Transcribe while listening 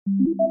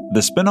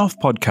The Spin-off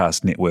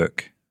Podcast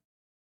Network.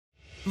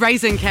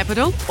 Raising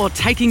capital or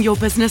taking your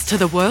business to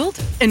the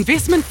world?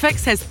 Investment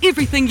Fix has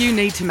everything you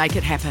need to make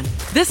it happen.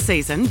 This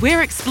season,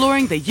 we're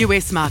exploring the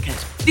US market,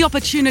 the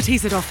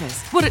opportunities it offers,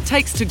 what it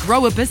takes to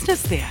grow a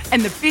business there,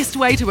 and the best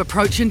way to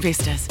approach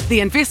investors. The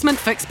Investment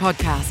Fix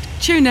podcast.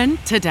 Tune in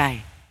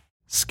today.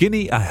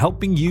 Skinny are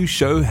helping you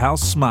show how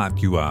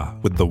smart you are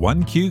with the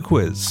 1Q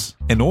quiz,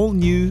 an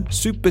all-new,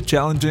 super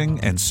challenging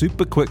and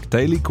super quick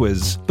daily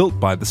quiz built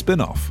by the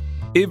Spin-off.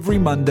 Every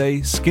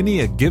Monday,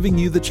 Skinny are giving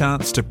you the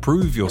chance to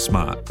prove you're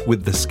smart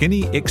with the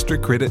Skinny Extra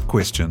Credit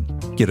question.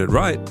 Get it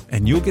right,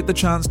 and you'll get the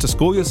chance to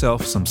score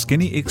yourself some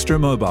Skinny Extra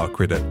mobile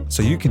credit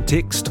so you can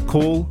text,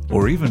 call,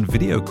 or even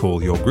video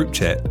call your group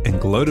chat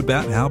and gloat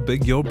about how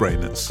big your brain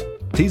is.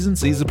 T's and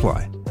C's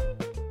apply.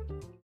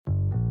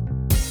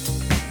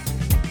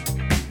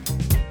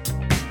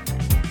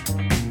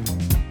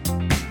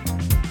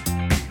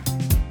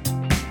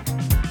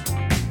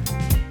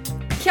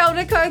 Kia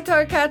ora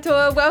koutou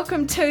katoa.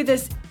 Welcome to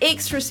this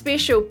extra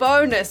special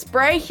bonus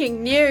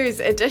breaking news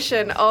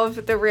edition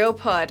of The Real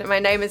Pod. My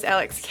name is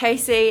Alex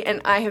Casey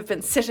and I have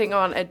been sitting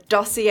on a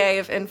dossier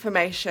of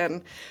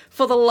information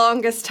for the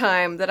longest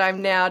time that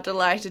I'm now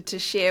delighted to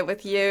share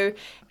with you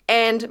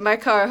and my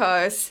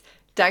co-hosts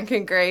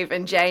Duncan Grieve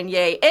and Jane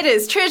Yee. It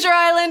is Treasure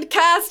Island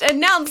Cast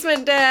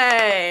Announcement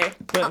Day!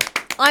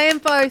 I am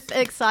both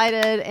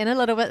excited and a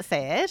little bit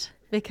sad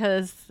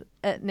because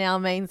it now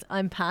means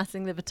I'm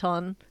passing the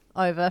baton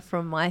over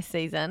from my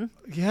season.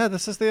 Yeah,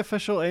 this is the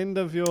official end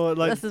of your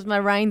This is my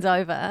reign's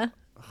over.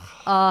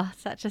 Oh,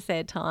 such a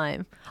sad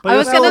time. But I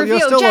was going to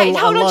still Jane,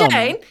 hold on, alum.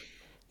 Jane.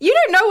 You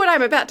don't know what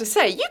I'm about to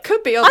say. You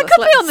could be on I this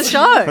could be on the list.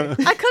 show.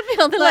 I could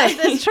be on the list.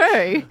 It's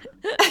true.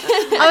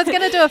 I was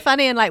going to do a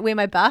funny and like wear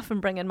my buff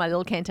and bring in my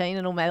little canteen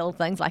and all my little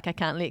things like I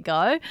can't let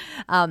go.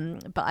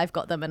 But I've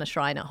got them in a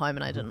shrine at home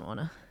and I didn't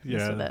want to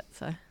mess with it.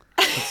 So.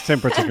 It's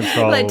temperature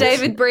control. Like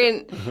David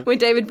Brent, when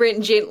David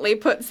Brent gently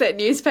puts that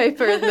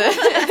newspaper in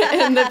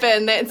the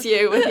bin, that's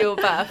you with your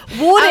buff.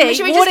 Wardy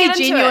should we just get into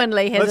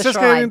genuinely it? has Let's a just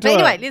get shrine. into But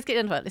anyway, it. let's get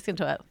into it. Let's get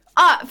into it.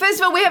 First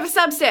of all, we have a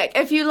Substack.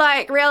 If you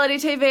like reality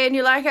TV and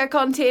you like our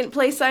content,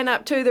 please sign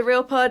up to the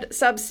Real Pod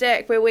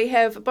Substack, where we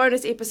have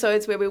bonus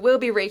episodes where we will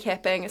be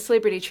recapping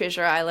Celebrity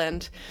Treasure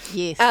Island.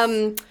 Yes.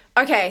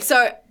 Okay,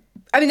 so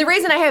the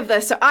reason I have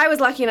this, so I was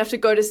lucky enough to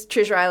go to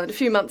Treasure Island a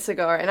few months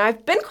ago, and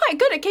I've been quite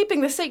good at keeping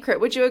the secret.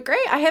 Would you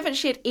agree? I haven't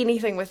shared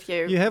anything with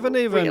you. You haven't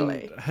even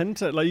really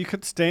hinted. Like, you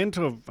could stand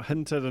to have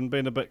hinted and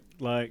been a bit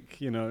like,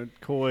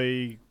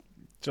 coy,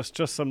 just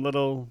some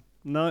little.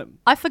 No.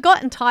 I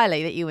forgot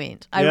entirely that you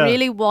went. I Yeah.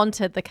 really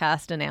wanted the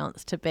cast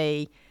announced to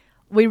be,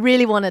 we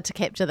really wanted to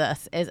capture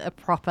this as a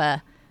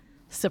proper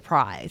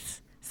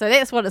surprise. So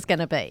that's what it's going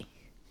to be.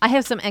 I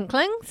have some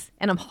inklings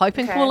and I'm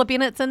hoping Okay. Paula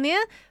Bennett's in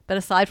there. But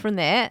aside from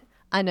that,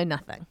 I know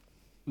nothing.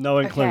 No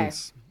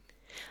inklings.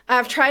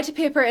 I've tried to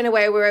pepper it in a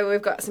way where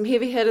we've got some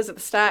heavy hitters at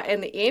the start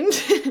and the end.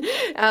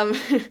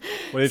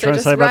 What are you so trying to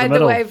just say about the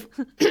middle?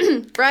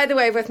 ride the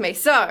wave with me.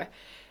 So,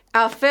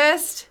 our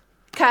first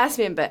cast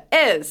member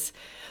is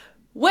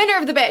winner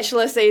of The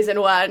Bachelor Season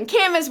 1,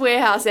 Chemist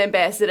Warehouse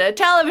ambassador,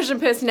 television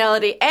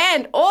personality,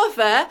 and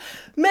author,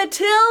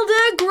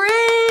 Matilda Green.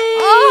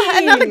 Oh,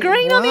 another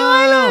green on the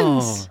Wow.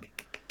 island.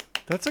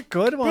 That's a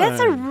good one.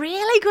 That's a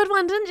really good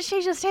one. Didn't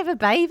she just have a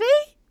baby?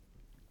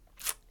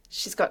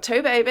 She's got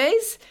 2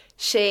 babies.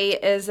 She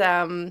is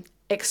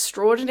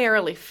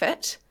extraordinarily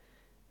fit.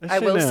 Is I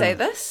she will now? say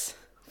this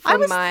I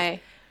from was- my... I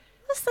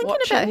was thinking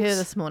about her Watchings.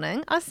 this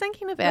morning. I was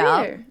thinking Were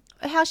about you?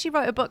 how she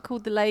wrote a book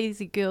called The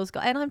Lazy Girls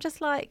Guide. And I'm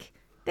just like,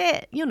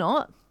 that, you're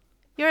not.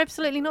 You're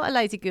absolutely not a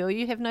lazy girl.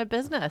 You have no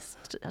business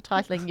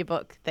titling your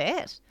book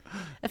that.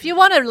 If you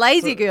want a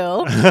lazy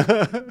girl,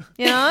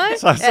 you know,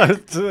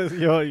 So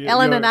you're,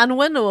 Ellen and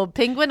Unwin or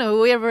Penguin or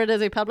whoever it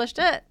is who published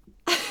it,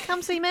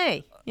 come see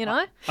me, you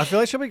know. I feel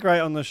like she'll be great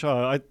on the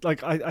show.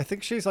 I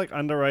think she's like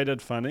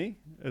underrated funny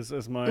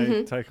is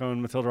my take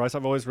on Matilda Rice.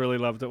 I've always really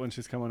loved it when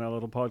she's come on our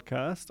little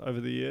podcast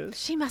over the years.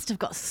 She must have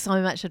got so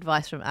much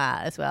advice from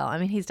Art as well. I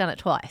mean, he's done it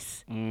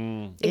twice.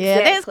 Mm. Yeah,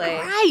 that's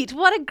Exactly. great.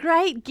 What a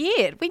great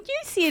get. When you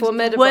said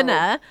Formidable.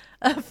 winner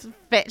of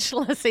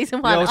Bachelor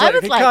Season 1, Yeah, I was I like,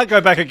 was you like, can't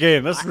go back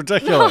again. This is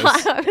ridiculous.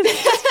 I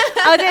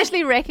was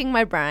actually racking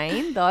my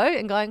brain, though,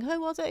 and going,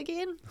 who was it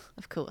again?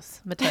 Of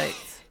course,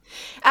 Matoots.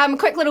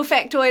 Quick little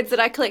factoids that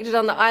I collected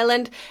on the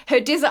island.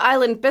 Her Desert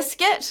Island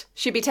biscuit,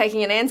 she'd be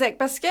taking an Anzac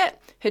biscuit.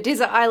 Her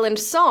Desert Island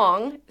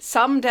song,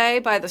 Someday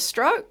by The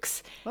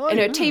Strokes. Oh, and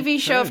her yeah, TV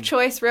show of good.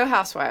 choice, Real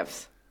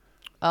Housewives.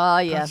 Oh,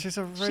 yeah. God, she's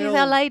She's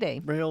our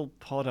lady. Real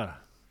Potter.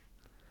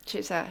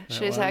 She's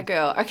our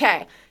girl.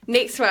 Okay,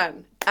 next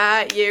one.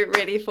 Are you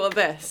ready for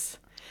this?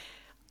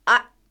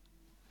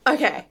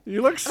 Okay.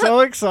 You look so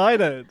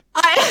excited.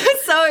 I am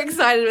so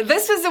excited.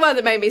 This was the one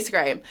that made me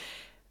scream.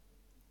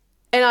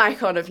 An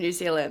icon of New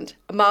Zealand,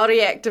 a Māori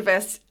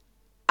activist,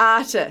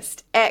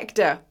 artist,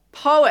 actor,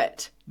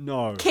 poet,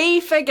 No.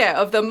 key figure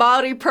of the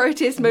Māori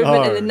protest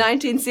movement No. in the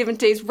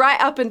 1970s, right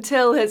up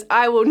until his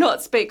I Will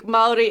Not Speak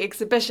Māori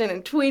exhibition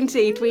in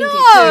 2022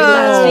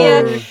 last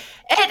year.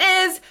 It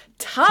is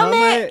Tame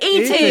Tame Are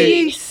Iti.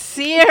 you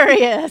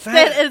serious?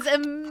 That is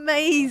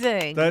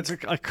amazing. That's an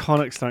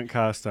iconic stunt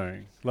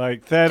casting.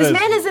 Like that This is.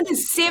 man is in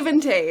his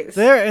 70s.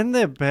 They're in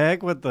their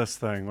bag with this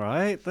thing,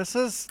 right? This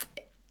is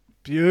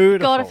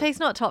beautiful. God, if he's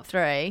not top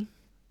 3,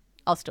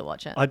 I'll still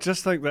watch it. I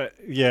just think that,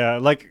 yeah,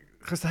 like,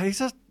 because he's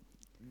just,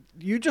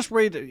 you just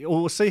read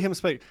or see him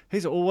speak,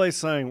 he's always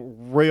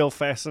saying real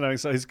fascinating.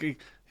 So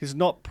he's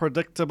not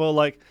predictable.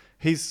 Like,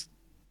 he's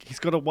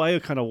got a way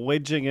of kind of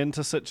wedging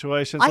into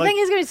situations. I like, think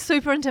he's going to be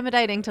super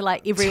intimidating to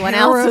like everyone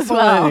else as well.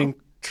 terrifying.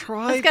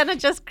 Try. It's going to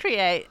just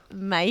create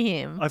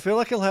mayhem. I feel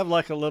like he'll have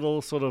like a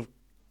little sort of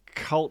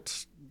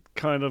cult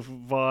kind of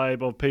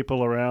vibe of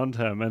people around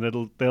him,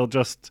 and they'll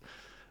just,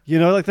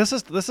 like this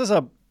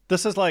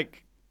is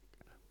like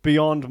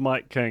beyond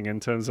Mike King in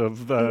terms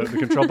of the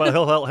control, but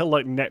he'll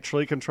like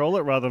naturally control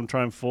it rather than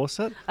try and force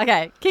it.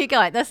 Okay, keep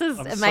going. This is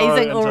I'm so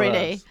amazing into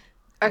already. this.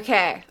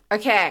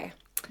 Okay.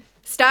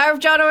 Star of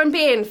Jono and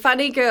Ben,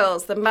 Funny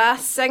Girls, The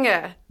Masked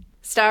Singer.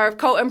 Star of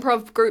cult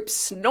improv group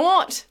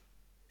Snort.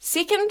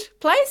 Second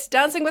place,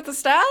 Dancing with the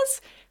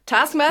Stars.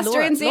 Taskmaster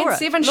Laura, and Laura,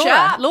 Z7 Laura,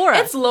 Sharp. Laura.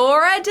 It's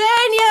Laura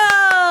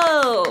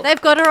Daniel.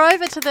 They've got her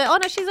over to the. Oh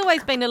no, she's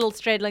always been a little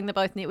straddling the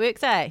both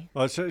networks, eh?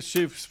 Well,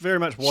 she very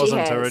much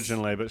wasn't has.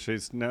 originally, but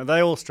she's now they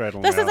all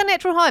straddle This now. is a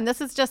natural home.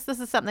 This is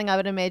something I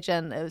would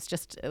imagine. It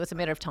was a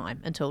matter of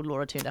time until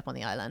Laura turned up on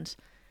the island.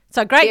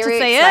 So great Very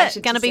to see excited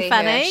it. Going to to be see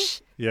funny.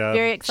 her. Yeah.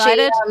 Very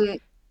excited.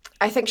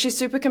 I think she's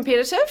super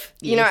competitive.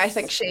 You know, I Yes.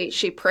 think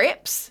she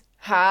preps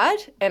hard,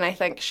 and I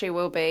think she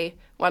will be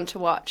one to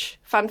watch.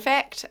 Fun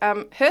fact,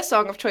 her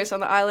song of choice on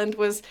the island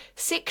was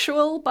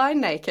Sexual by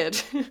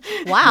Naked.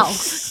 Wow,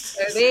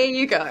 So there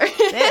you go.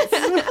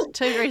 that's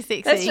two very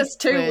sexy. That's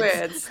just two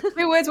words.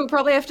 2 words we'll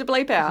probably have to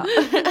bleep out.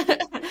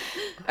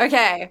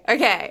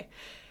 Okay.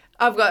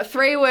 I've got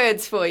 3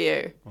 words for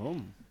you.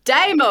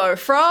 Damo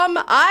from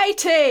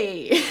IT.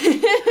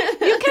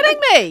 You're kidding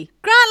me,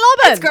 Grant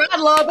Lobbin. It's Grant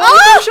Lobbin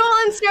Oh! from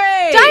Shortland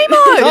Street.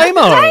 Damo.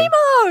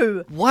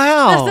 Damo.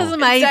 Wow. This is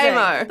amazing.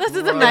 Damo. This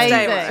is Right.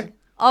 amazing. Damo.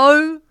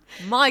 Oh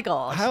my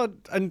god.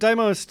 And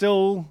Damo is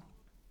still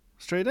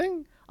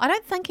streeting? I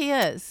don't think he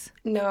is.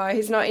 No,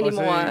 he's not Was he?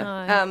 anymore.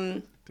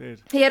 No.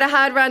 Dude. He had a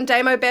hard run.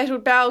 Damo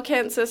battled bowel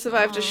cancer,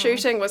 survived a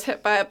shooting, was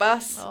hit by a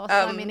bus. Oh,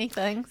 so many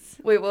things.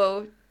 We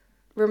will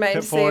remain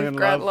Kept to see falling if in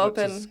Grant love,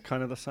 which Lobbin. is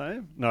kind of the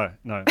same. No.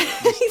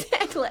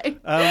 Exactly.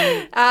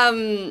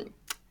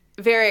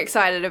 Very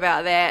excited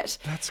about that.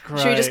 That's great.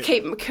 Should we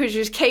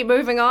just keep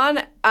moving on?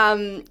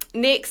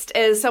 Next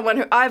is someone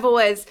who I've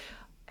always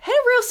had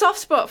a real soft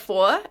spot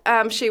for.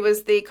 She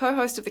was the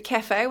co-host of The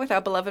Cafe with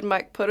our beloved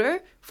Mike Puru,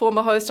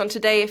 former host on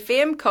Today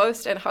FM,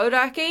 Coast and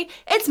Hodaki.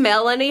 It's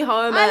Melanie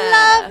Homer.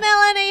 I love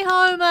Melanie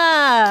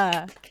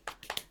Homer.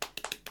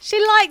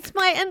 She likes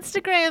my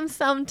Instagram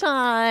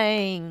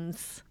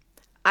sometimes.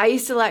 I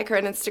used to like her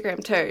on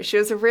Instagram too. She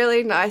was a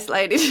really nice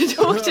lady to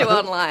talk to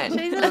online.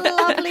 She's a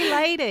lovely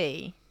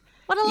lady.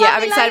 What a Yeah, I'm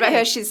lovely excited lady.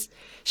 about her.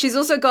 She's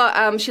also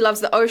got she loves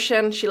the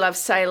ocean, she loves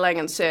sailing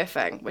and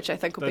surfing, which I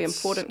think will be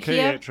important key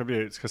here.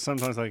 attributes, because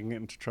sometimes they can get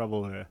into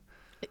trouble here.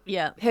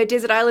 Yeah. Her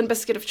desert island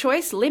biscuit of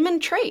choice, lemon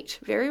treat,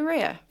 very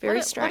rare, very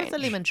What strange. is a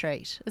lemon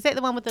treat? Is that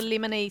the one with the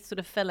lemony sort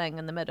of filling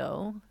in the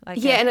middle? Like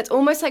Yeah, and it's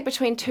almost like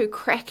between 2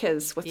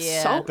 crackers with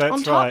Yeah. salt That's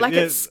on top. right. Like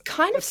Yeah, it's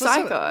kind of It's a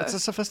psycho. it's a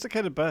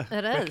sophisticated It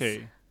is.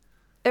 Becky.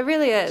 It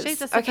really is.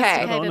 she's a Okay,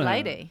 sophisticated Good on her.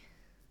 lady.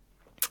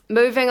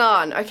 moving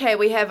on. Okay,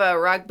 we have a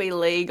rugby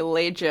league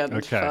legend,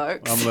 Okay,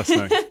 folks. I'm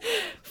listening.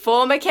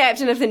 Former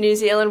captain of the New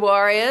Zealand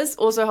Warriors,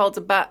 also holds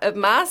a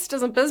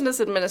Master's in Business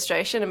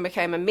Administration and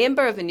became a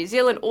member of the New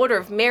Zealand Order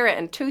of Merit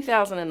in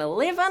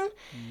 2011.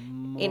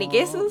 Any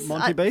guesses?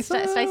 Monty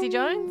Beaton? Stacey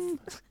Jones?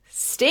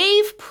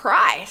 Steve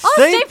Price. Oh,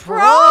 Steve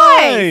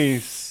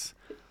Price!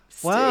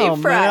 Wow, Steve Mel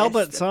Price.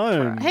 Albert's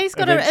own. He's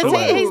got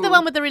eventually. he's the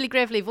one with the really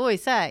gravelly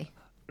voice, eh?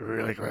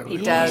 Really great. He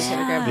does have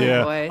a gravelly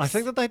Yeah, voice. I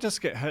think that they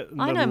just get hit in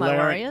I the know my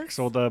larynx Warriors.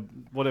 or the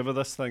whatever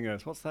this thing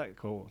is. What's that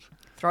called?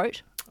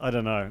 Throat. I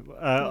don't know.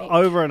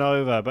 Over and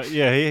over, but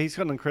yeah, he's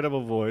got an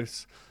incredible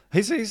voice.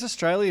 He's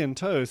Australian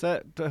too. Is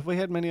that have we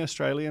had many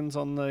Australians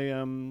on the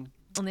On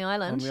the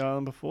island.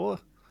 island before?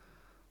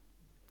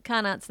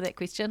 Can't answer that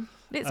question.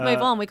 Let's move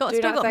on. We've do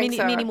still not got think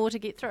many so. more to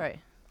get through.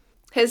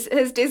 His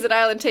Desert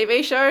Island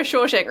TV show,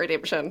 Shawshank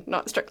Redemption.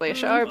 Not strictly a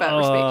show, but Oh,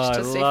 respect to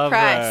I Steve love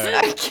Price.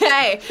 that.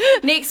 Okay,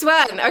 next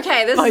one.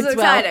 Okay, this is Bodes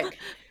well. exciting.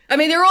 I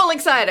mean, they're all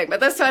exciting,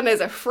 but this one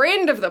is a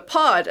friend of the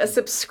pod, a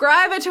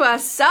subscriber to our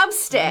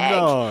Substack,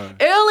 No.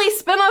 early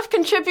spin-off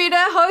contributor,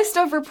 host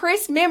of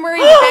Repressed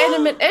Memories,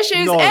 Abandonment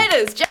Issues. No. It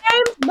is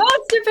James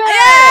Masterpick.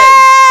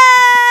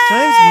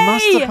 James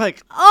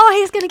Masterpick. Oh,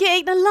 he's going to get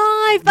eaten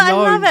alive, but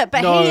No, I love it.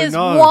 But no, he is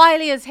no.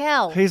 wily as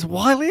hell. He's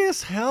wily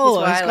as hell.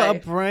 He's He's got a wily.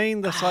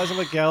 brain the size of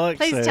a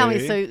galaxy. Please tell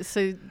me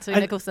Sue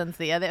Nicholson's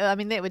there. I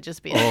mean, that would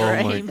just be a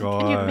Oh my dream.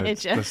 god! Can you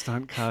imagine? The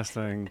stunt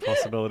casting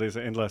possibilities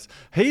are endless.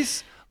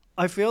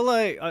 I feel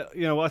like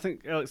I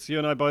think Alex, you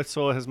and I both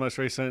saw his most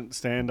recent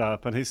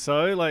stand-up, and he's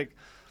so like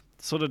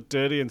sort of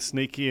dirty and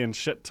sneaky and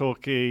shit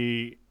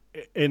talky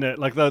in it.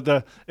 Like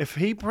the if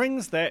he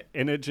brings that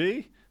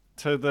energy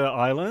to the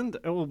island,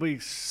 it will be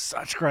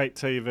such great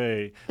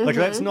TV. Like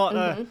that's not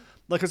like,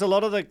 because a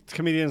lot of the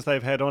comedians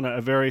they've had on it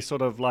are very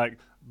sort of like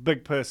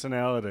big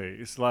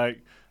personalities.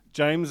 Like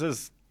James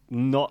is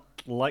not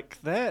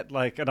like that.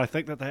 Like, and I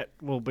think that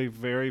will be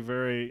very,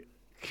 very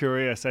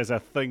curious as a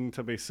thing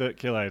to be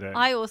circulated.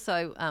 I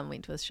also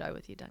went to his show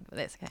with you, Duncan, but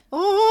that's okay.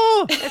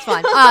 Oh, It's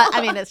fine.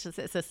 I mean, it's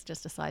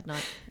just a side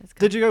note. It's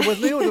did you go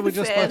with me, or did we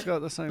just both go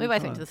at the same We time?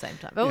 both went to the same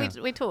time. But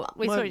Yeah. we talked.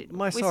 We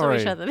My saw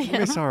each other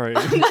there. I'm sorry.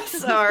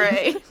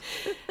 Sorry.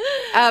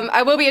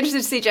 I will be interested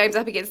to see James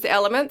up against the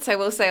elements. I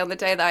will say on the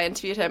day that I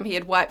interviewed him, he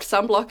had wiped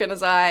sunblock in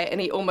his eye and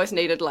he almost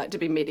needed like to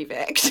be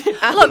medevaced.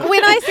 Look,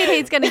 when I said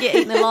he's going to get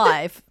eaten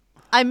alive,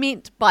 I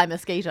meant by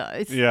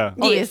mosquitoes. Yeah.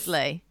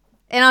 Obviously.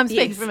 And I'm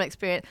speaking Yes. from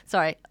experience.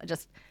 Sorry,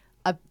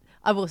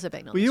 I've also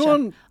been on Were the you show.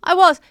 on- I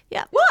was.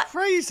 Yeah. What?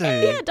 Crazy.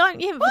 Yeah, you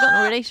haven't forgotten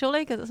already,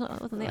 surely, because it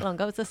wasn't that long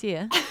ago. It's this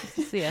year.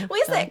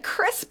 Where's that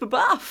crisp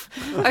buff?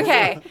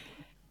 Okay.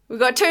 We've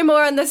got 2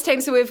 more on this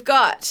team, so we've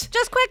got...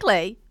 Just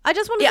quickly, I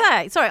just want to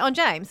Yeah. say, sorry, on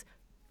James,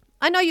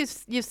 I know you've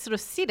sort of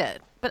said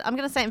it, but I'm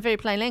going to say it in very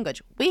plain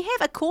language. We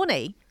have a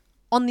corny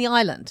on the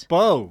island.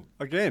 Whoa,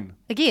 again.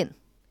 Again.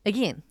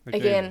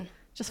 Again.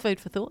 Just food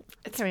for thought.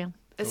 Carry on.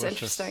 It's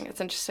Delicious. interesting.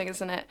 It's interesting,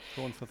 isn't it?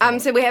 Corn for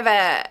thought. So we have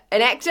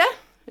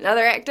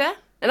another actor,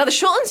 another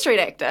Shortland Street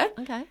actor,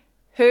 Okay.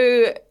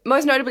 who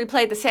most notably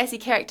played the sassy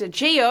character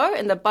Gio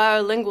in the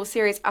bilingual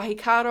series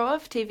Ahikaro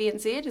of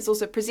TVNZ, is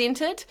also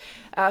presented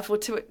for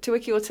Te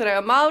Wiki o Te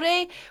Reo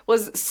Māori,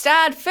 was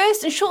starred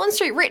first in Shortland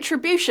Street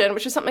Retribution,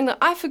 which is something that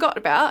I forgot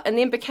about, and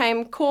then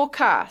became core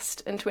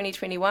cast in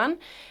 2021.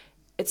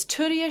 It's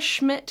Turia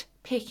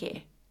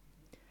Schmidt-Peke.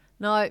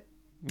 No.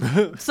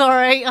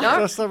 Sorry.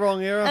 That's the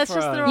wrong era That's for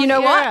just the us. wrong You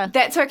know era. what?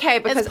 That's okay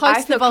because post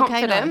I feel the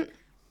volcano. confident.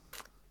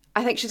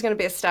 I think she's going to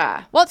be a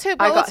star. What's her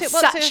I got character?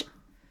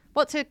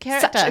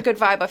 such a good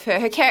vibe of her.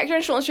 Her character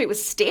in Shortland Street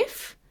was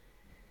Steph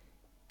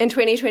in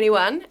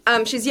 2021.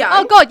 She's young.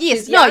 Oh God,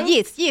 yes. She's No, young.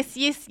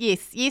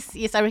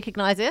 yes. I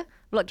recognise her.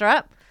 Looked her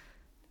up.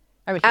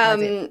 I recognise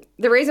her.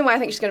 The reason why I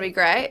think she's going to be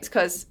great is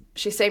because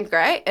she seemed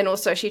great, and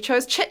also she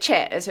chose Chit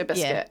Chat as her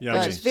biscuit, Yeah.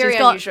 which Yeah. is very She's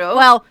got- unusual.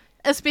 Well,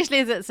 especially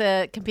as it's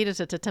a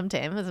competitor to Tim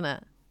Tam, isn't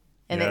it?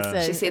 And Yeah.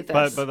 that's she said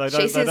this. But they She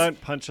don't says- they don't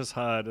punch as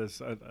hard as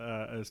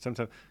Tim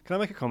Tam. Can I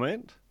make a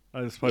comment?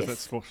 I suppose Yes.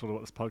 that's sort of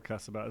what this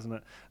podcast's about, isn't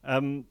it?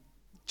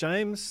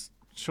 James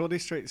Shorty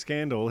Street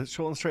scandal, his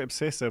Shortland Street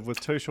obsessive with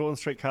 2 Shortland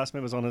Street cast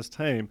members on his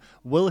team.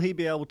 Will he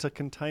be able to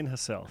contain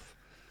himself?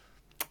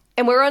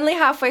 and we're only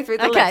halfway through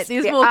the Okay, list.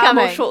 there's there more are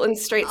coming. more Shortland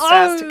Street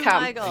stars Oh to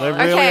come. my God. They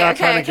really are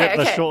trying to get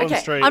the okay, Shortland okay.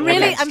 Street I'm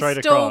straight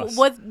still across.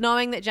 with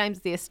knowing that James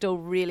there, still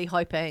really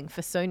hoping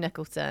for Sue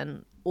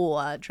Nicholson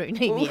or Drew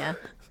Nemia.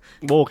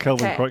 Or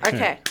Kelvin Okay,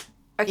 Crookshank.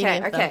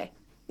 okay.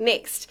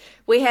 Next,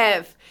 we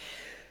have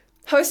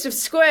host of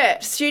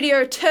Squirt,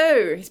 Studio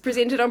 2. He's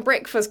presented on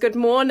Breakfast, Good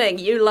Morning,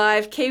 You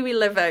Live, Kiwi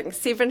Living,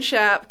 7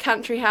 Sharp,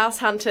 Country House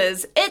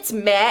Hunters. It's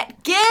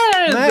Matt Gibb.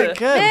 Matt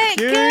Gibb, Matt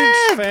huge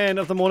Gibb. fan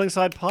of the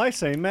Morningside Pie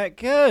scene. Matt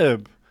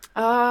Gibb.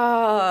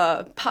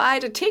 Ah, pie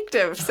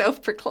detective,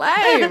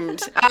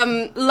 self-proclaimed.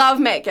 Love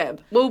Matt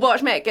Gibb. We'll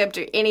watch Matt Gibb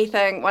do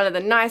anything. One of the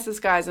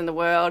nicest guys in the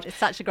world. It's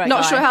such a great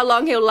Not guy. sure how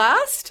long he'll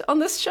last on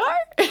this show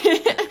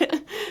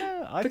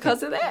I because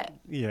think- of that.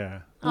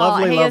 Yeah.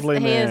 Lovely, he lovely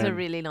is, man. He is a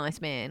really nice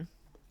man.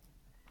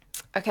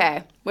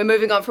 Okay, we're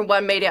moving on from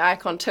one media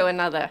icon to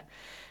another.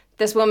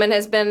 This woman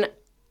has been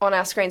on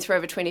our screens for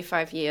over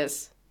 25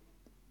 years.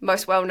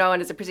 Most well known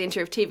as a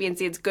presenter of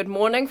TVNZ's Good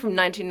Morning from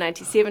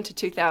 1997 to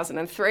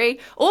 2003.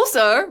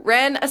 Also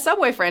ran a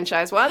Subway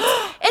franchise once.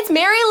 It's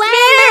Mary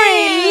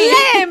Lambie!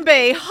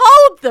 Lambie,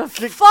 hold the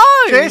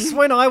phone. Guess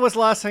when I was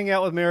last hanging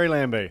out with Mary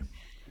Lambie?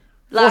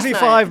 Last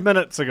 45 night.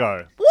 minutes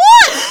ago. What?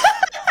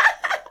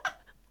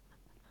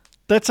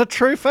 That's a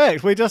true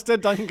fact. We just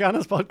did Duncan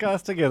Garner's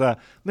podcast together.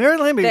 Mary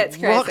Lambie That's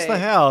rocks crazy. the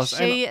house.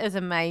 She and is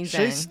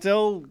amazing. she's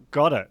still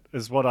got it,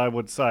 is what I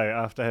would say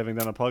after having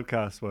done a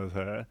podcast with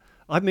her.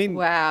 I mean,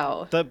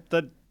 Wow.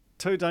 the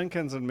 2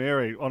 Duncans and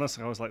Mary,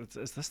 honestly, I was like,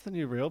 is this the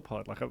new Real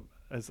Pod? Like,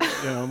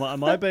 am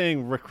I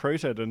being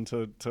recruited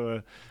into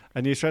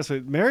a new show?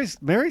 So Mary's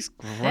great.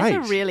 That's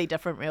a really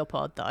different real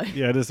pod, though.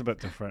 Yeah, it is a bit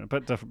different.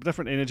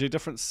 Different energy,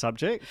 different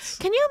subjects.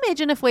 Can you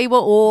imagine if we were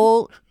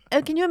all?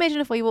 Can you imagine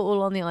if we were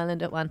all on the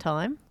island at one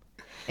time,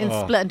 and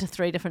Oh. split into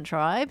 3 different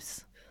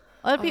tribes?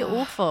 That'd be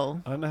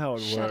awful. I don't know how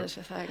it Shudder works.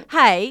 to think.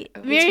 Hey,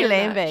 It'd be Mary too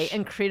Lambie, much.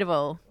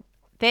 incredible.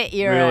 That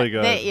era, Really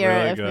good, that era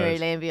really of Mary good.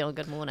 Lambie on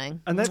Good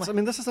Morning. And that's, I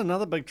mean, this is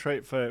another big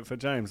treat for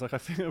James. Like, I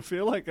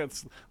feel like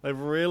they've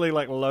really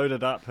like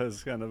loaded up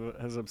his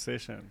his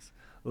obsessions.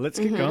 Let's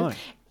Mm-hmm. keep going.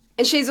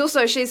 And she's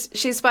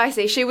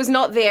spicy. She was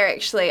not there,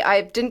 actually.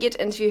 I didn't get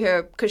to interview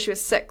her because she was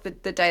sick the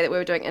day that we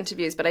were doing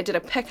interviews, but I did a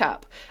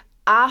pickup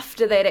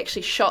after they'd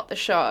actually shot the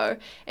show,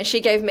 and she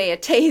gave me a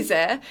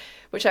teaser,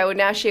 which I will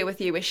now share with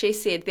you, where she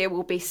said there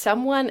will be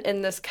someone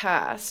in this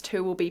cast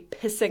who will be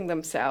pissing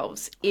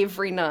themselves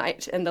every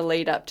night in the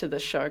lead up to the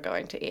show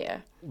going to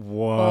air.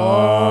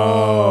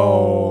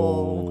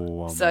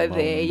 Whoa. So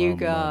there you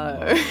go.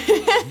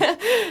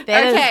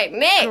 That is Okay,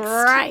 next.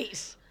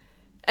 great.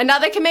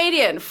 Another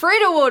comedian,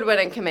 Fred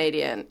Award-winning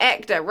comedian,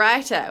 actor,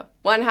 writer,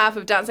 one half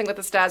of Dancing with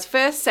the Stars'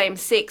 first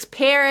same-sex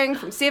pairing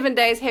from 7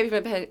 Days. Have you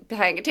been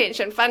paying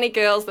attention? Funny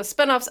Girls, the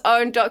spin-off's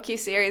own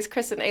docu-series,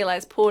 Chris and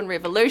Eli's Porn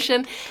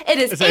Revolution. It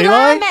is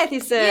Eli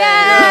Mathieson. Yay!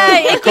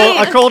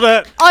 I called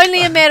it.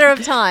 Only a matter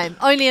of time.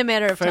 Only a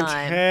matter of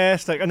time.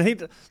 Fantastic. And he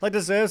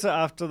deserves it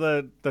after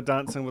the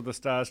Dancing with the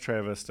Stars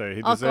travesty.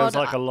 He deserves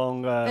a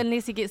longer...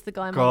 Unless he gets the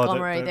guy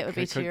Montgomery, that would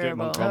be he could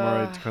terrible. Get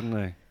Montgomery,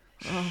 couldn't he?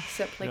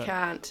 Simply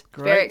can't.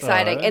 Great, Very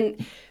exciting. though.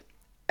 And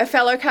a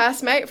fellow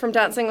castmate from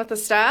Dancing with the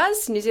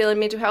Stars, New Zealand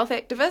mental health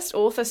activist,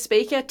 author,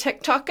 speaker,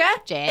 TikToker.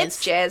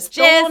 It's Jazz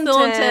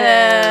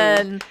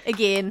Thornton.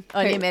 Again,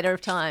 only a matter of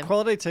time.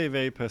 Quality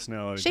TV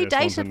personality. She Jazz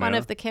dated Thornton one now.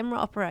 of the camera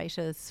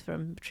operators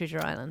from Treasure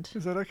Island.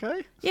 Is that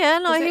okay? Yeah,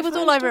 no, Is he that was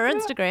fun all to over her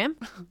talk Instagram.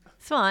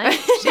 It's fine.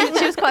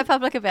 She was quite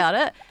public about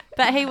it.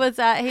 But he was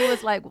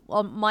like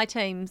on my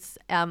team's.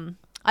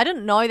 I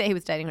didn't know that he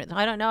was dating her at the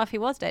time. I don't know if he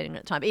was dating her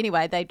at the time. But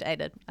anyway, they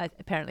dated.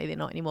 Apparently, they're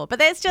not anymore. But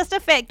that's just a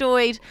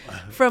factoid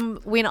from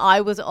when I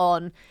was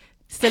on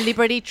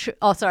Treasure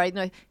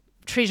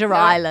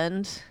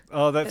Island.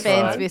 Oh, that's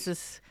Fans right.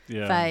 versus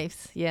Yeah.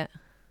 faves. Yeah.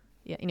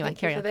 Anyway, Thank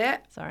carry you on. for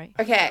that. Sorry.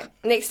 Okay,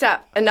 next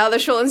up, another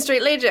Shortland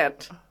Street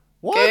legend.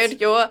 What? Gird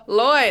your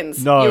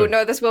loins. No. You'll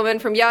know this woman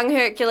from Young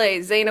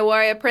Hercules, Xena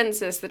Warrior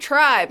Princess, The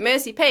Tribe,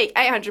 Mercy Peak,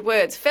 800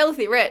 Words,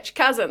 Filthy Rich,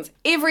 Cousins,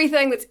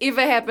 everything that's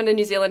ever happened in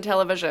New Zealand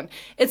television.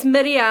 It's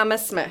Miriama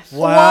Smith.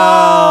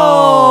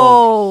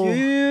 Wow. Whoa.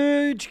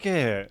 Huge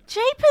get.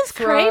 Jeepers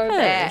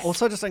Throwback. creepers.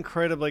 Also, just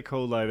incredibly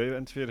cool lady.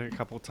 Interviewed her a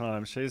couple of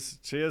times. She's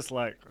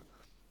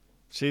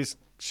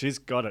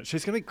got it.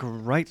 She's gonna be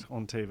great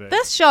on TV.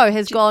 This show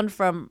has gone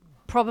from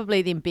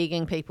probably them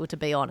begging people to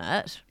be on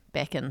it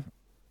back in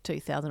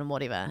 2000 and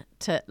whatever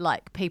to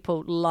like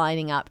people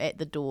lining up at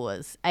the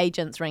doors,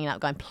 agents ringing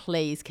up going,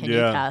 please can you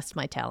Yeah. cast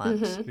my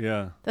talent?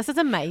 Yeah. This is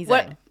amazing.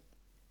 What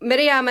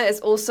Miriama is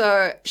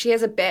also, she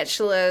has a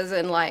bachelor's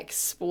in like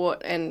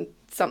sport and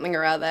something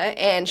or other,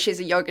 and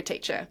she's a yoga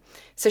teacher.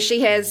 So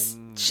she's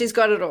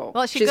got it all.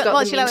 What's she She's got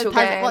like the with mental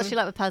puzzles? game. What's she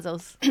like with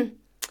puzzles? You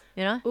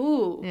know?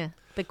 Ooh. Yeah.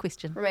 Big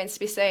question. Remains to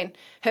be seen.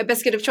 Her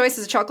biscuit of choice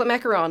is a chocolate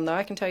macaron, though.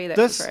 I can tell you that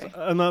This, for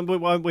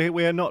free.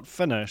 we are not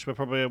finished. We're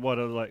probably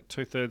like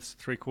 2/3,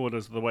 3/4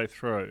 of the way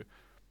through.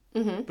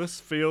 Mm-hmm. This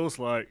feels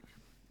like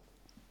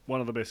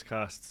one of the best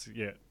casts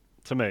yet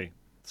to me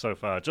so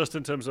far, just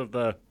in terms of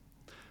the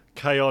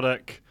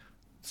chaotic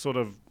sort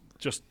of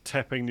just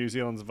tapping New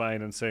Zealand's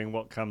vein and seeing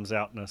what comes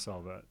outness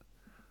of it.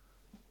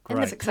 And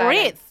Great. it's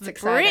exciting. Breadth, It's the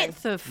exciting.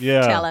 breadth of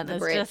Yeah. talent The is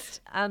breadth.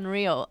 just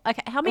unreal.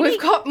 Okay, how many? We've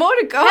got more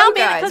to go, how many?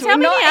 guys. Because We're how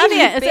many not are even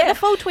there? Is it there. the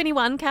full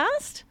 21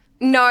 cast?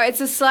 No,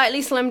 it's a slightly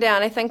slimmed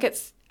down. I think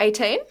it's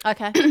 18.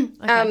 Okay.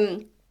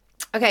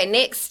 Okay,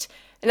 next.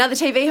 Another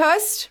TV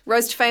host,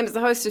 rose to fame as the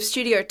host of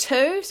Studio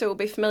 2, so we'll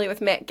be familiar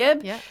with Matt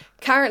Gibb. Yeah.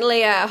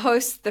 Currently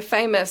hosts the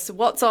famous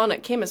What's On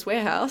at Chemist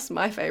Warehouse,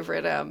 my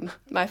favourite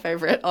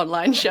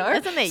online show.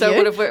 Isn't that so you?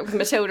 would have worked with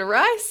Matilda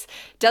Rice.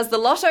 Does the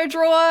Lotto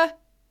draw.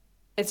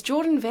 It's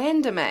Jordan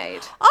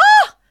Vandermeid.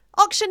 Oh,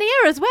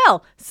 auctioneer as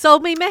well.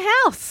 Sold me my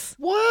house.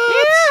 What?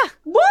 Yeah.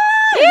 What?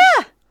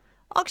 Yeah.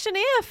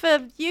 Auctioneer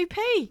for UP.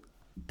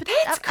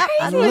 That's crazy.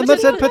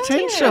 Unlimited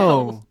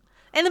potential.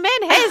 And the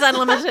man has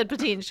unlimited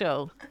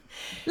potential.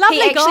 Lovely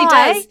He actually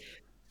guy. does.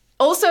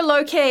 Also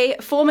low-key,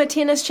 former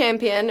tennis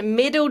champion,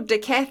 medalled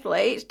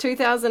decathlete,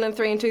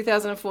 2003 and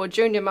 2004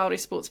 Junior Māori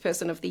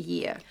Sportsperson of the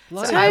Year.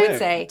 So I would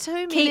say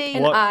Too keep many-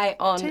 an What? eye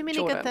on Too many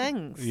Jordan. good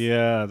things.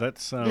 Yeah,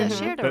 that's share it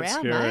that's around,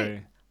 scary.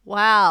 mate.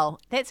 Wow,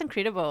 that's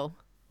incredible.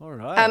 All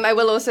right. I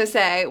will also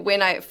say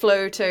when I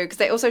flew to, because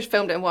they also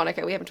filmed it in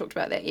Wanaka, we haven't talked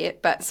about that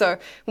yet, but so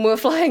when we were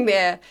flying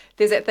there,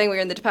 there's that thing where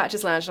you're in the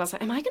departures lounge, and I was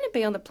like, am I going to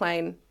be on the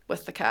plane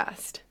with the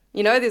cast?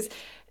 You know, and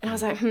I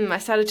was like, I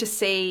started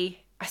to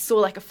I saw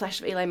like a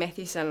flash of Eli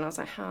Mathieson, and I was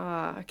like,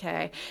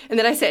 okay. And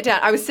then I sat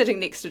down. I was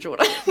sitting next to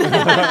Jordan.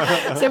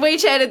 So we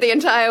chatted the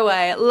entire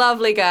way.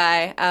 Lovely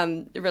guy.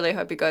 Really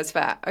hope he goes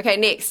far. Okay,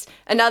 next.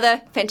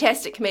 Another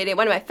fantastic comedian,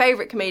 one of my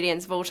favourite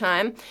comedians of all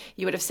time.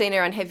 You would have seen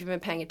her on Have You Been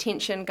Paying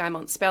Attention?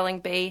 Guymont Spelling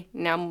Bee.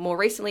 Now, more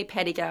recently,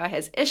 Paddy Gower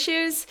Has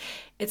Issues.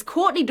 It's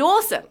Courtney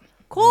Dawson.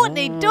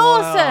 Courtney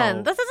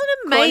Dawson. This is an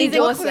Courtney amazing.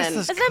 Dawson.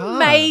 It's an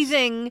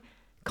amazing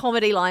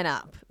comedy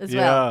lineup as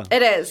well.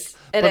 It is.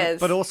 It is.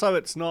 But also,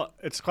 it's not.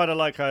 It's quite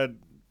like a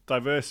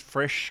diverse,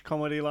 fresh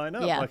comedy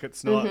lineup. Yeah. Like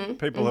it's not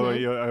people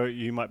who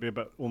you might be a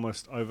bit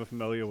almost over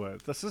familiar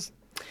with. This is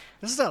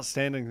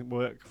outstanding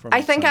work from.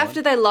 I think someone.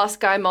 after they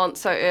lost Guymont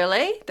so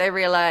early, they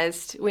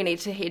realised we need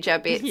to hedge our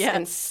bets Yeah.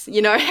 and,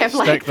 have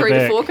like Stack the 3 to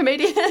deck. 4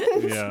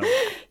 comedians Yeah.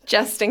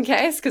 just in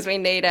case, because we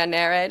need our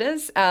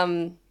narrators.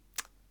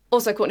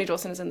 Also, Courtney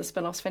Dawson is in the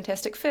spin-off's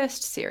Fantastic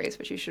First series,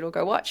 which you should all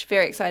go watch.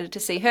 Very excited to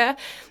see her.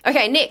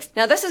 Okay, next.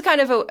 Now, this is kind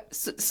of a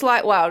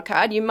slight wild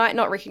card. You might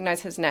not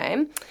recognise his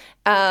name.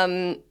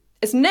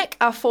 It's Nick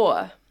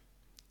Afor.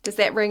 Does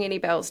that ring any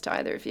bells to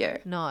either of you?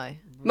 No.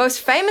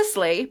 Most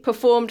famously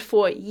performed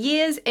for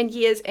years and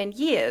years and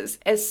years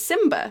as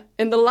Simba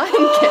in The Lion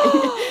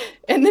King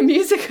in the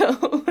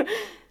musical.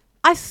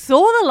 I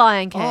saw The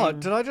Lion King. Oh,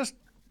 did I just?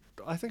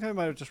 I think I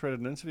might have just read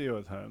an interview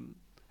with him.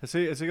 Has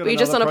he got? Were you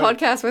just on a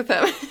podcast with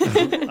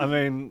him? I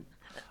mean,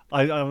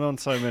 I'm on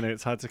so many;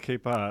 it's hard to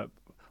keep up.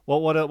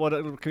 What?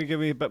 Can you give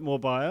me a bit more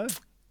bio?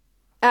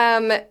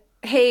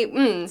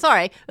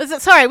 Sorry, was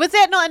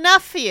that not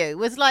enough for you?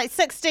 Was like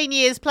 16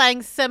 years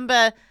playing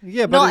Simba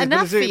not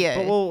enough for you?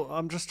 Well,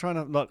 I'm just trying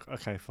to look.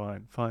 Okay,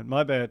 fine.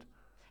 My bad.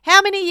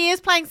 How many years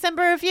playing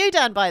Simba have you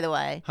done, by the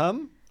way?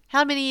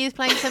 How many years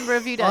playing Simba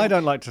have you done? I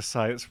don't like to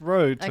say. It's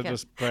rude to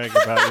just brag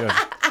about your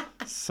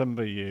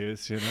Simba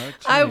years, you know.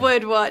 Gee. I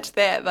would watch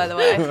that, by the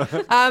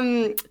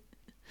way.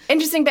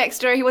 Interesting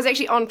backstory. He was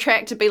actually on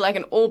track to be like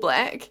an All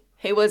Black.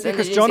 He was in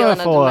the New John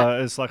Zealand O'Four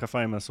is like a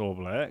famous All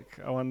Black.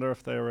 I wonder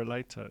if they're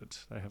related.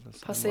 They have a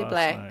possibly.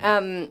 last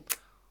name.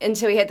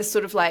 Until he had this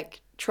sort of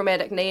like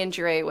traumatic knee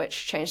injury,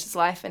 which changed his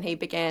life, and he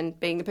began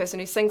being the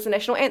person who sings the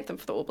national anthem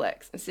for the All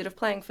Blacks instead of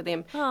playing for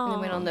them, and then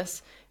went on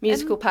this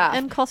musical path.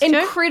 in costume?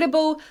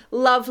 Incredible,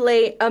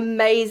 lovely,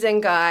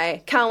 amazing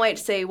guy. Can't wait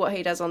to see what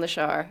he does on the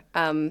show.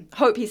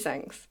 Hope he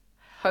sings.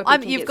 Hope he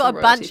can You've get got some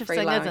a bunch of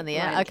royalty-free singers in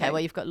there. Lion Okay, King.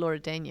 well, you've got Laura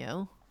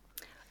Daniel.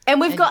 And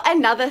we've got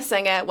another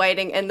singer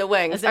waiting in the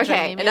wings. Is it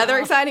Okay, Jamie? another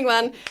Oh. exciting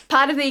one.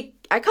 Part of the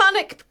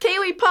iconic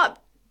Kiwi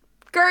pop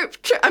group.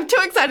 I'm too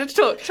excited to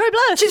talk. True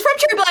Bliss. She's from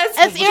True Bliss.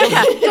 It's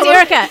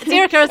Erica. It's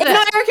Erica, isn't It's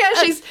not it?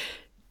 Erica. She's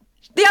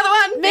the other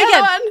one. Megan. The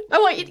other one. I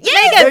want you.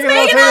 Yes, Megan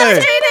Megan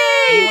Martini.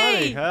 Martini.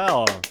 Bloody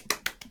hell.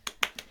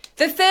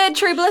 The third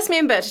True Bliss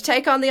member to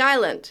take on the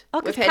island. Oh,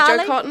 We've 'cause had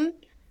Carly- Joe Cotton.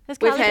 Has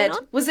We've Carly had. been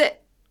on? Was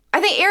it?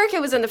 I think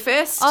Erica was in the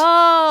first.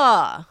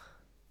 Oh.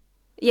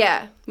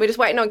 Yeah, we're just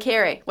waiting on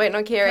Carrie. Waiting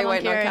on Carrie. Come on,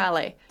 Waiting Carrie. on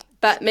Carly.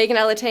 But Megan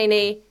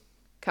Alatini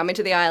coming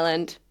to the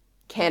island.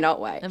 Cannot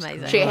wait.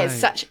 Amazing. She has Right.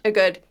 such a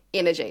good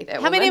energy. That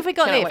How many woman. have we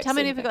got Cannot left? wait to How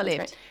many see have we her got on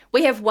left? screen.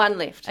 We have one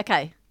left.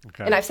 Okay.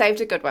 Okay. And I've saved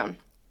a good one.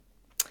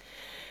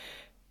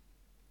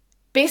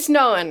 Best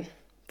known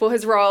for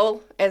his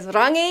role as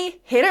Rangi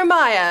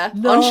Hiromaya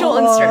on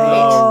Shortland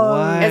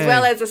Street, as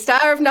well as a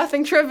star of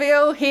Nothing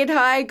Trivial, Head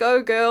High,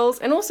 Go Girls,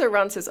 and also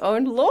runs his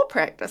own law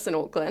practice in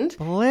Auckland.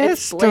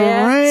 It's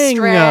Blair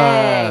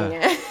Strang.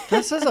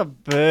 This is a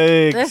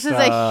big This is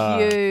star.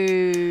 a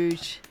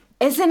huge.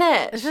 Isn't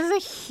it? This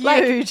is a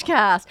Like, huge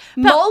cast.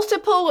 But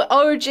Multiple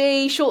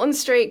OG Shortland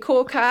Street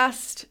core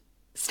cast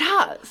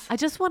stars. I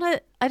just want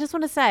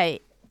to say,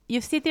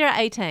 you've said there are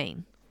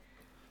 18.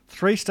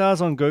 3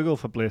 stars on Google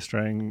for Blair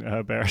Strang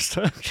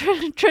barrister.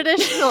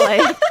 Traditionally,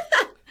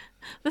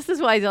 this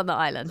is why he's on the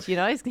island. You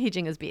know, he's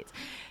hedging his bets.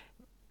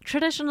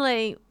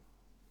 Traditionally,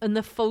 in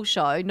the full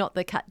show, not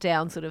the cut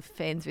down sort of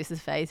fans versus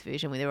faves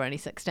version where there were only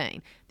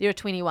 16, there are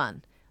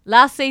 21.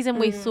 Last season,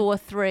 we saw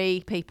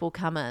 3 people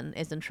come in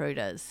as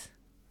intruders.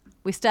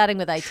 We're starting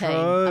with 18.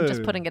 I'm just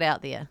True. putting it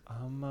out there.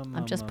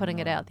 I'm just putting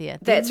it out there.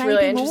 That's There may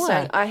really be more.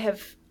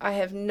 interesting. I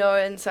have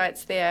no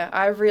insights there.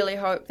 I really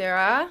hope there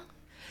are.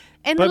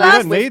 And But the they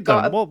last don't need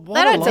got them. a- What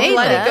They a don't line. need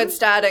Bloody them. good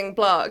starting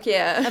block,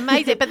 yeah.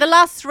 amazing. But the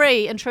last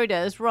 3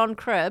 intruders, Ron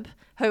Cribb,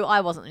 who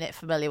I wasn't that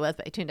familiar with,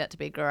 but he turned out to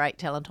be a great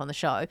talent on the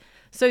show.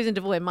 Susan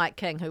Devoy and Mike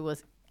King, who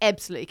was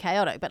absolutely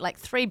chaotic, but like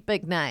 3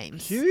 big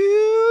names.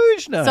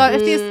 Huge name. So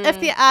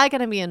if there are going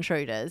to be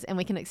intruders and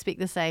we can expect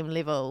the same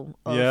level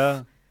of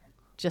yeah.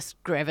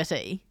 just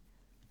gravity,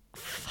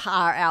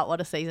 far out what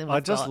a season we've I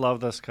just got. love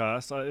this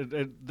cast.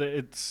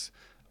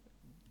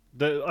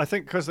 I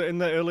think because in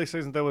the early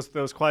season there was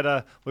quite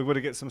a we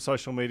would get some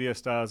social media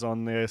stars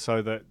on there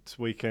so that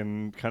we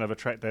can kind of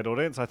attract that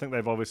audience. I think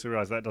they've obviously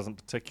realised that doesn't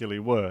particularly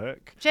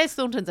work. Jazz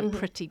Thornton's a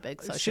pretty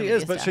big social She media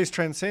is, but star. she's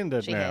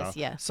transcended She now. has,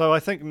 yeah. So I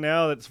think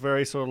now it's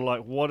very sort of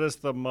like, what is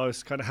the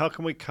most kind of, how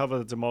can we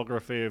cover the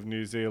demography of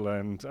New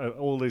Zealand,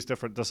 all these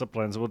different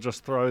disciplines? We'll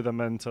just throw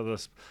them into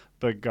this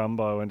big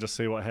gumbo and just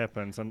see what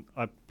happens. And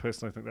I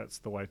personally think that's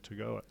the way to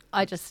go.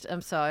 I just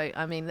am so.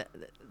 I mean,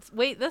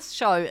 this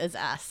show is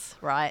us,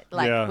 right?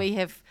 Like Yeah. we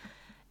have.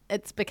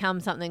 It's become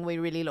something we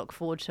really look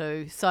forward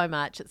to so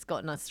much. It's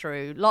gotten us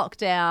through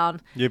lockdown.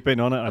 You've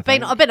been on it, I've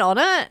been on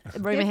it.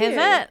 Rumour Have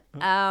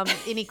has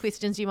it. Any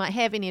questions you might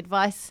have, any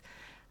advice?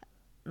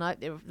 No,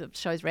 the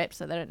show's wrapped,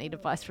 so they don't need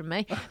advice from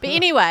me. But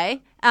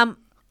anyway,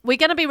 we're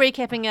going to be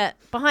recapping it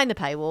behind the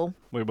paywall.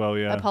 We will,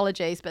 yeah.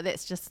 Apologies, but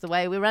that's just the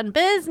way we run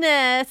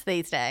business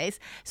these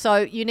days. So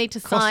you need to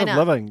Cost sign of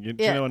up. living,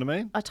 do you know what I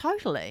mean? Oh,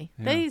 totally.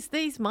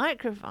 These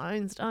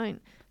microphones don't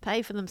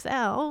pay for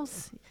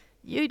themselves.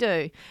 You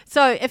do.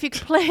 So if you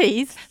could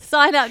please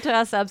sign up to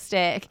our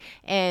Substack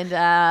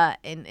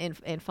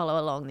and follow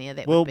along there,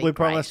 that would be We great.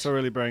 promise to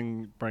really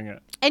bring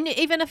it. And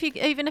even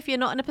if you're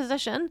not in a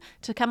position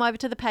to come over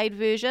to the paid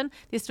version,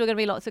 there's still going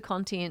to be lots of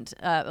content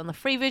on the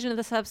free version of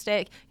the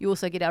Substack. You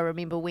also get our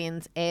Remember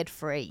When's ad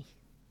free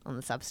on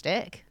the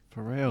Substack.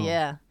 For real.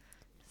 Yeah.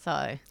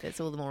 So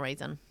that's all the more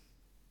reason.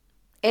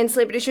 And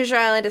Celebrity Treasure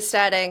Island is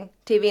starting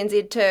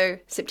TVNZ2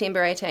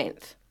 September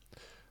 18th.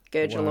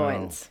 Gird your Wow.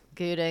 loins.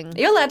 Girding Are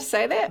you allowed to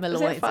say that? Is that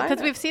Malloy. fine?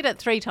 Because we've said it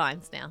 3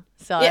 times now.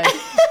 So Yeah.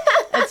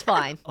 it's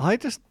fine. I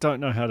just don't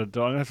know how to do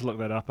it. I'm going to have to look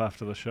that up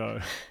after the show.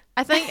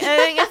 I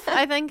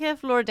think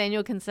if Laura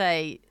Daniel can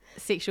say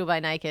sexual by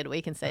naked,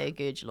 we can say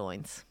gird your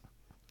loins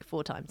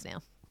 4 times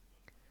now.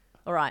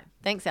 All right.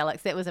 Thanks,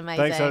 Alex. That was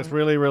amazing. Thanks, Alex.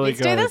 Really, really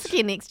Let's good. do this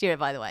again next year,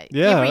 by the way.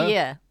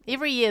 Yeah.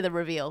 Every year, the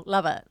reveal.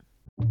 Love it.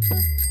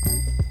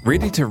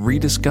 Ready to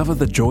rediscover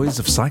the joys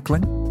of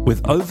cycling?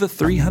 With over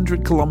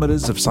 300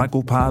 kilometres of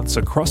cycle paths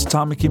across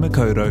Tāmaki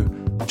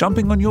Makaurau,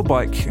 jumping on your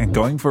bike and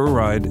going for a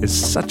ride is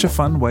such a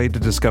fun way to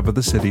discover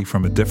the city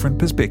from a different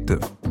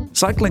perspective.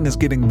 Cycling is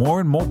getting more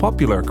and more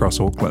popular across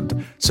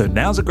Auckland, so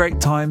now's a great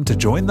time to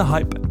join the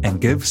hype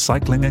and give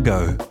cycling a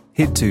go.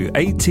 Head to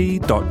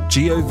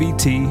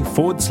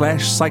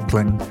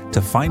at.govt/cycling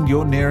to find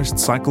your nearest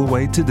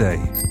cycleway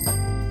today.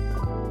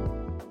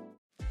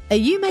 Are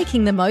you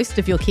making the most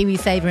of your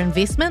KiwiSaver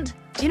investment?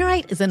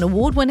 Generate is an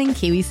award-winning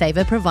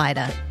KiwiSaver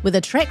provider with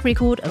a track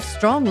record of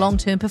strong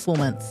long-term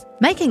performance.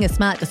 Making a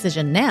smart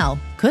decision now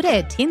could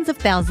add tens of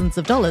thousands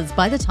of dollars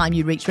by the time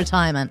you reach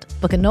retirement.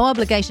 Book a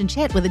no-obligation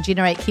chat with a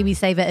Generate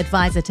KiwiSaver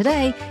advisor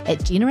today at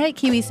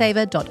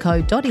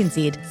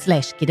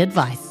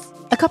generatekiwisaver.co.nz/get-advice.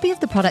 A copy of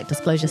the product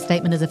disclosure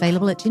statement is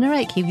available at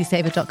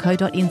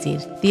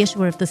generatekiwisaver.co.nz. The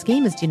issuer of the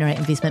scheme is Generate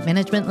Investment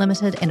Management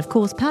Limited, and of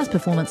course, past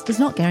performance does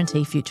not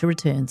guarantee future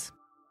returns.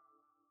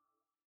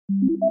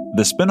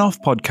 The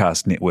Spin-off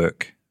Podcast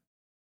Network.